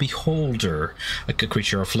of a beholder, like a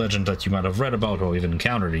creature of legend that you might have read about or even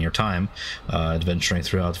encountered in your time adventuring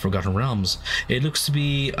throughout the Forgotten Realms. It looks to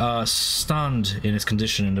be stunned in its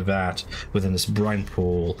condition in the vat within this brine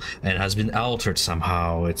pool and has been altered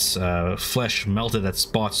somehow. Its flesh melted at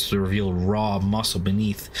spots to reveal raw muscle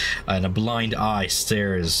beneath, and a blind eye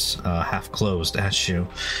stares half closed at you.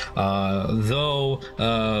 Though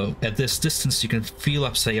at this distance you can feel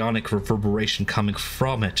a psionic reverberation coming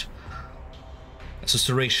from it. A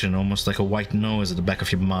susurration, almost like a white noise at the back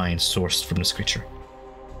of your mind, sourced from this creature.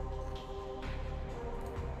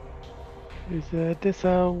 Is this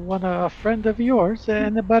a friend of yours?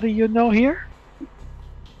 Anybody you know here?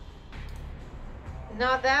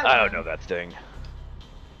 Not that I one. don't know that thing.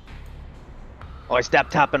 Oh, I stop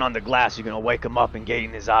tapping on the glass. You're gonna wake him up and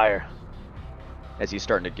gain his ire. As he's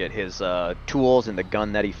starting to get his tools and the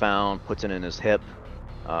gun that he found, puts it in his hip,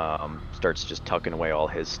 starts just tucking away all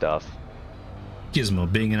his stuff. Gizmo,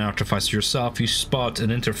 being an artificer yourself, you spot an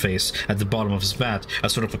interface at the bottom of his vat, a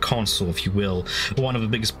sort of a console, if you will. One of the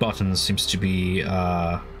biggest buttons seems to be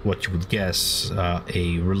what you would guess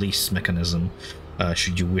a release mechanism,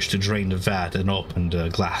 should you wish to drain the vat and open the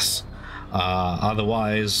glass.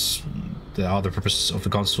 Otherwise, the other purposes of the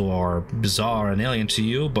console are bizarre and alien to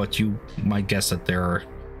you, but you might guess that they're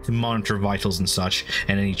to monitor vitals and such,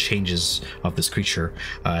 and any changes of this creature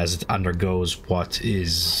as it undergoes what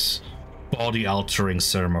is body-altering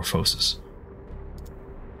metamorphosis.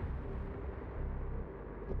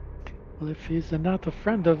 Well, if he's not a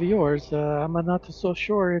friend of yours, I'm not so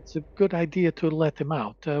sure it's a good idea to let him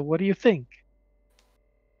out. What do you think?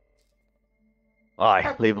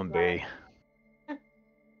 Aye, leave him be.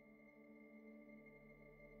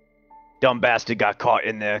 Dumb bastard got caught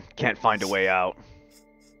in there. Can't find a way out.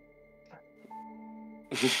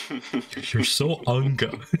 You're so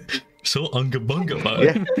unga. So unga bunga about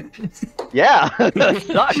it. Yeah,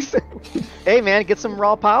 sucks. Hey man, get some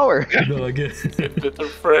raw power. No, I get it. Little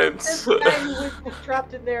friends. This guy who was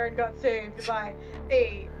trapped in there and got saved by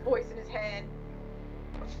a voice in his head.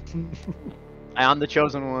 I'm the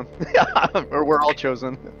chosen one. Or we're all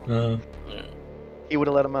chosen. He would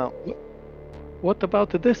have let him out. What about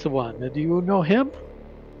this one? Do you know him?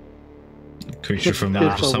 Creature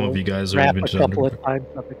familiar to some of you guys. Rap Been a to couple of times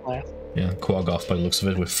on the glass. Yeah, Quagoff by the looks of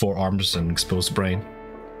it, with 4 arms and exposed brain.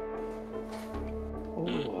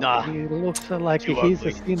 Oh, Nah. he looks like Too he's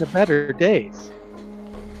ugly. seen the better days.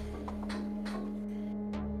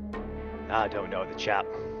 I don't know the chap.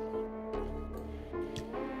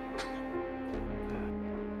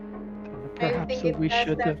 Perhaps we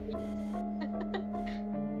should.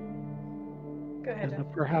 Go ahead.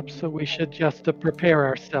 Perhaps we should just prepare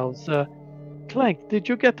ourselves. Clank, did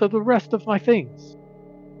you get to the rest of my things?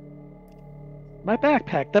 My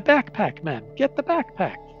backpack, the backpack, man. Get the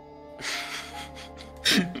backpack.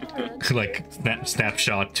 Like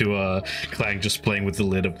snapshot to Clang just playing with the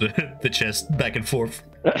lid of the chest back and forth.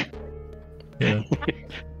 Yeah.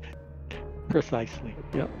 Precisely.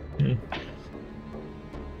 Yep. Yeah.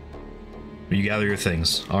 You gather your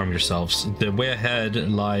things, arm yourselves. The way ahead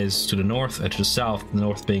lies to the north and to the south, the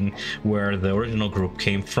north being where the original group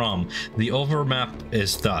came from. The overmap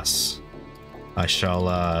is thus. I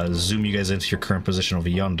shall zoom you guys into your current position over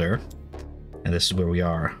yonder. And this is where we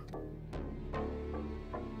are.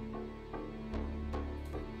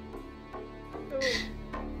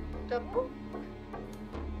 Double?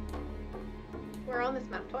 We're on this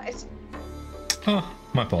map twice. Oh,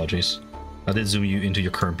 my apologies. I did zoom you into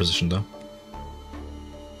your current position, though.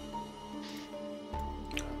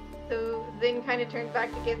 Zin kind of turns back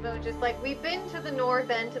to Gizmo, just like, we've been to the north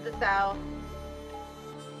and to the south.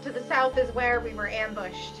 To the south is where we were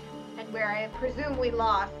ambushed, and where I presume we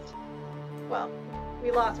lost. Well,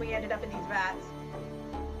 we ended up in these vats.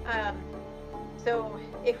 So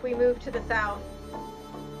if we move to the south,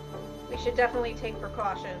 we should definitely take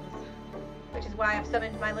precautions. Which is why I've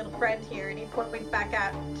summoned my little friend here, and he points back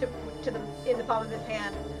out to the in the palm of his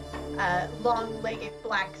hand, long-legged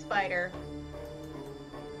black spider,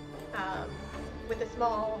 with a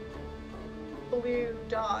small blue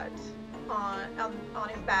dot on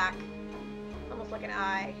his back, almost like an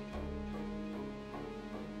eye.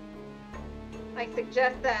 I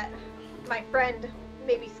suggest that my friend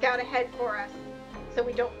maybe scout ahead for us, so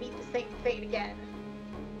we don't meet the same fate again.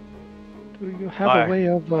 Do you have a way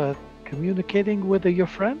of communicating with your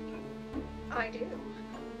friend? I do.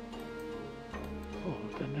 Oh,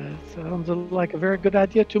 then that sounds like a very good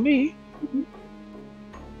idea to me.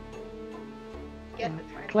 Yes,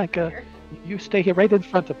 it's right Clank, here. you stay here right in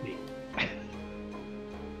front of me.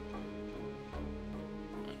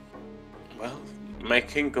 Well, make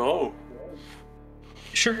him go.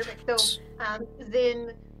 Sure. Perfect. So,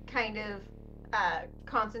 Zin kind of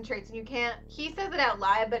concentrates, and you can't. He says it out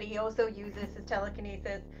loud, but he also uses his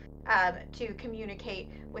telekinesis to communicate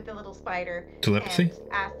with the little spider. Telepathy?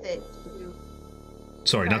 And asks it to.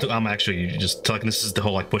 Sorry, not to, actually, just telekinesis is the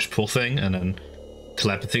whole like push-pull thing, and then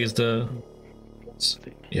telepathy is the...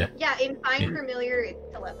 Yeah. Yeah, in Find Familiar, it's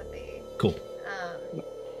telepathy. Cool.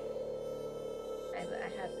 I have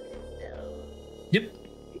it still. Yep.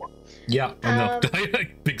 Yeah, I know.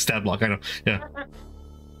 Big stat block, I know. Yeah.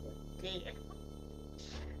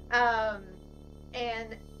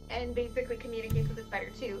 And basically communicates with the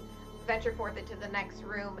spider to venture forth into the next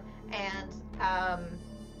room, and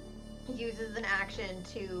uses an action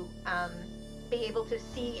to be able to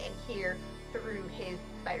see and hear through his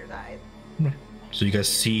spider's eyes. Right. So you guys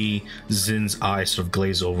see Zin's eyes sort of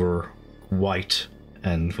glaze over white,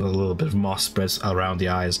 and a little bit of moss spreads around the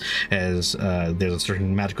eyes as there's a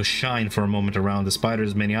certain magical shine for a moment around the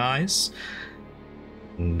spider's many eyes.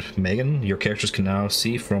 And Megan, your characters can now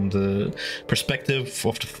see from the perspective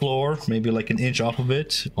of the floor, maybe like an inch off of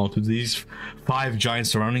it, onto these 5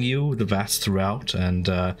 giants surrounding you, the vats throughout, and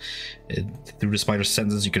through the spider's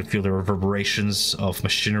senses you can feel the reverberations of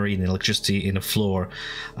machinery and electricity in the floor.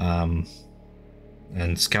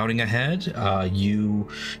 And scouting ahead,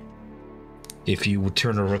 if you would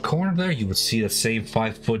turn a corner there, you would see the same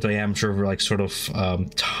 5-foot diameter, like sort of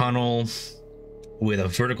tunnel with a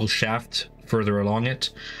vertical shaft further along it.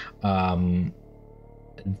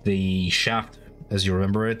 The shaft, as you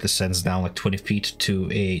remember it, descends down like 20 feet to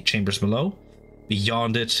a chambers below.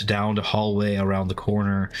 Beyond it, down the hallway around the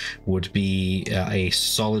corner, would be a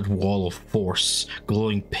solid wall of force,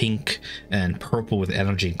 glowing pink and purple with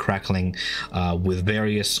energy and crackling, with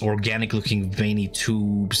various organic-looking veiny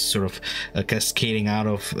tubes sort of cascading out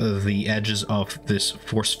of the edges of this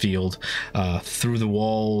force field, through the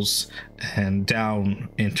walls and down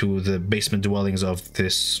into the basement dwellings of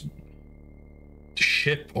this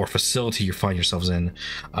ship or facility you find yourselves in.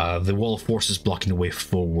 The wall of force is blocking the way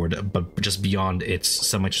forward, but just beyond its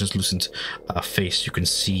semi-translucent face, you can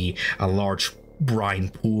see a large brine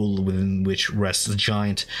pool within which rests a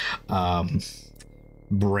giant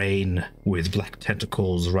brain with black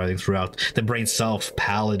tentacles writhing throughout. The brain itself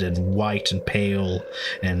pallid and white and pale,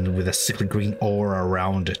 and with a sickly green aura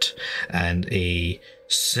around it, and a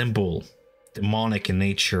symbol, demonic in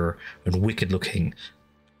nature and wicked looking,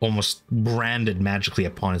 almost branded magically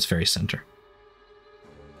upon its very center.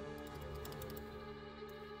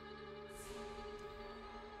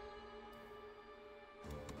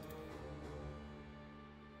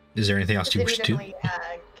 Is there anything else you wish to?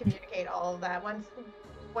 Communicate all of that. Once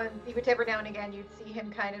you would every now and again, you'd see him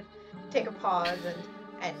kind of take a pause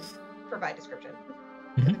and provide description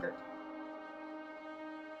to the group.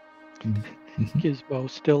 Gizmo,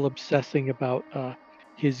 still obsessing about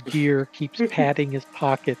his gear, keeps padding his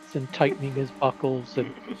pockets and tightening his buckles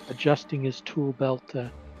and adjusting his tool belt.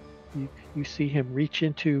 You see him reach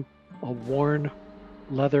into a worn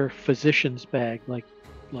leather physician's bag like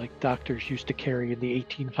doctors used to carry in the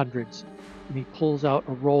 1800s, and he pulls out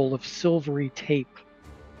a roll of silvery tape,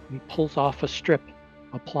 and he pulls off a strip,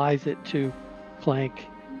 applies it to Clank,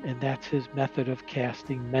 and that's his method of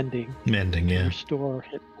casting mending. Mending, yeah. Restore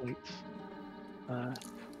hit points.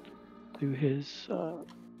 To his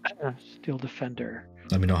Steel Defender.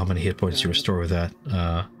 Let me know how many hit points you restore with that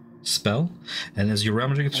spell. And as you're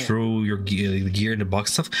rummaging through your gear, the gear and the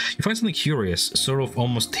box stuff, you find something curious, sort of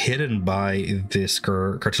almost hidden by this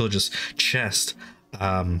cartilaginous chest.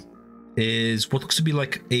 is what looks to be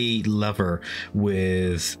like a lever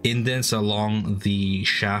with indents along the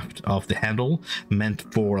shaft of the handle,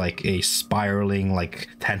 meant for like a spiraling like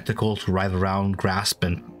tentacle to writhe around, grasp,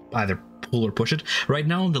 and either pull or push it. Right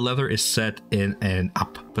now, the lever is set in an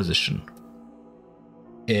up position.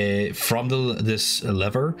 From this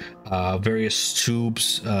lever, various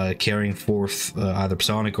tubes carrying forth either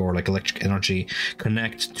psionic or like electric energy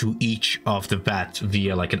connect to each of the vat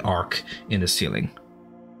via like an arc in the ceiling.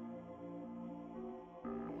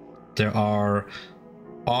 There are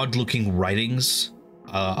odd-looking writings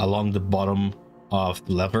along the bottom of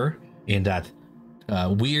the lever in that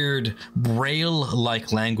weird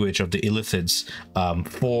braille-like language of the Illithids,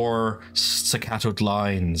 4 staccatoed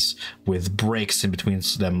lines with breaks in between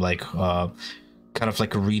them, like kind of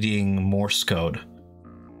like reading Morse code.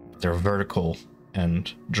 They're vertical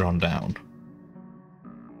and drawn down.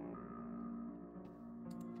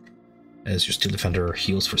 As your Steel Defender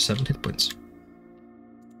heals for 7 hit points.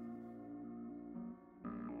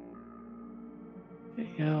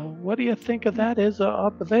 What do you think of that is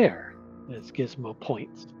up there? As Gizmo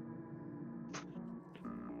points.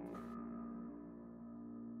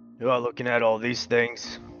 You are looking at all these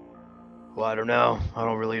things. Well, I don't know. I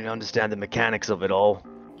don't really understand the mechanics of it all.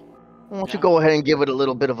 Why don't you go ahead and give it a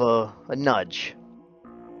little bit of a nudge?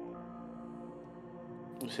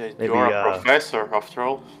 You said Maybe, you're a professor, after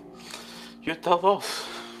all. You tell us.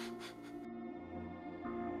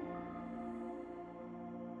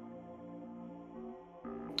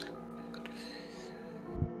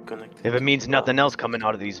 If it means nothing else coming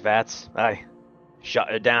out of these vats, I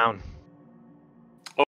shut it down.